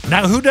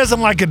Now, who doesn't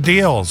like a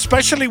deal,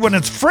 especially when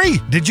it's free?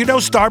 Did you know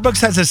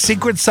Starbucks has a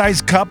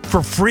secret-sized cup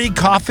for free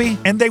coffee?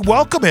 And they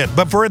welcome it,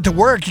 but for it to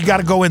work, you got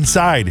to go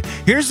inside.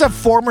 Here's a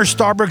former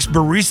Starbucks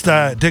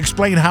barista to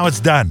explain how it's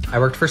done. I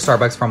worked for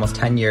Starbucks for almost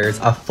 10 years,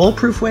 a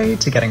foolproof way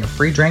to getting a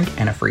free drink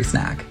and a free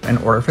snack. In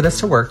order for this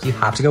to work, you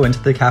have to go into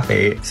the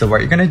cafe. So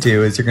what you're going to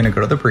do is you're going to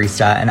go to the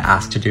barista and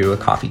ask to do a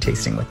coffee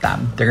tasting with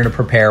them. They're going to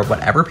prepare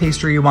whatever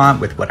pastry you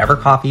want with whatever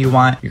coffee you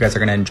want. You guys are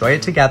going to enjoy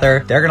it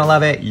together. They're going to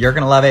love it. You're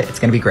going to love it. It's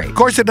going to be great. Of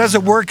course, it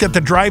doesn't work at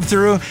the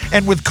drive-thru,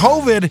 and with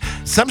COVID,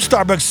 some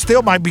Starbucks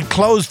still might be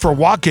closed for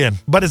walk-in.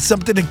 But it's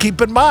something to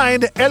keep in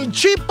mind. El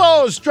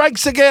Cheapo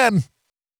strikes again.